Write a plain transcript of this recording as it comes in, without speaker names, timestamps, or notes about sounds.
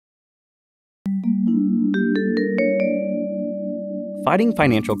Fighting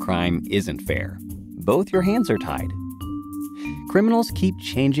financial crime isn't fair. Both your hands are tied. Criminals keep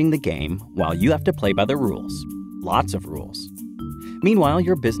changing the game while you have to play by the rules. Lots of rules. Meanwhile,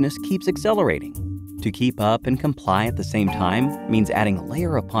 your business keeps accelerating. To keep up and comply at the same time means adding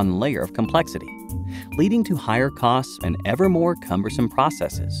layer upon layer of complexity, leading to higher costs and ever more cumbersome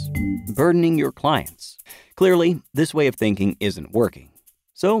processes, burdening your clients. Clearly, this way of thinking isn't working.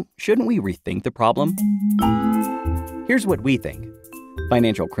 So, shouldn't we rethink the problem? Here's what we think.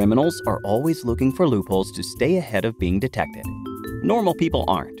 Financial criminals are always looking for loopholes to stay ahead of being detected. Normal people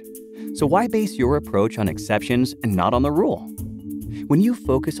aren't. So why base your approach on exceptions and not on the rule? When you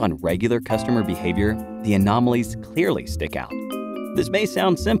focus on regular customer behavior, the anomalies clearly stick out. This may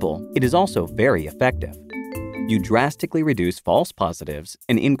sound simple, it is also very effective. You drastically reduce false positives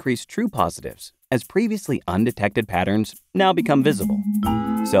and increase true positives, as previously undetected patterns now become visible.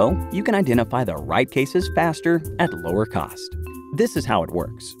 So, you can identify the right cases faster at lower cost. This is how it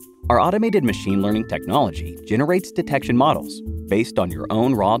works. Our automated machine learning technology generates detection models based on your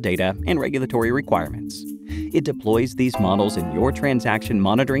own raw data and regulatory requirements. It deploys these models in your transaction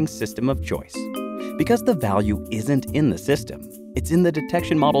monitoring system of choice. Because the value isn't in the system, it's in the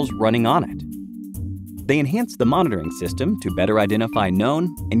detection models running on it. They enhance the monitoring system to better identify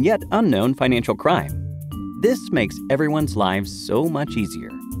known and yet unknown financial crime. This makes everyone's lives so much easier.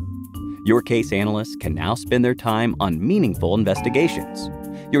 Your case analysts can now spend their time on meaningful investigations.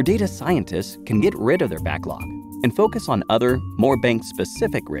 Your data scientists can get rid of their backlog and focus on other, more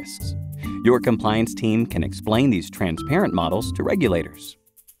bank-specific risks. Your compliance team can explain these transparent models to regulators.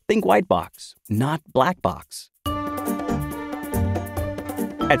 Think white box, not black box.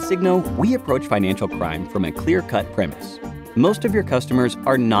 At Sygno, we approach financial crime from a clear-cut premise. Most of your customers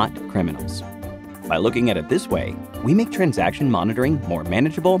are not criminals. By looking at it this way, we make transaction monitoring more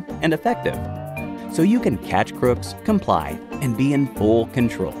manageable and effective. So you can catch crooks, comply, and be in full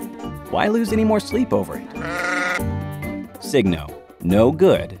control. Why lose any more sleep over it? Sygno. No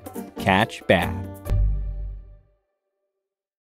good. Catch bad.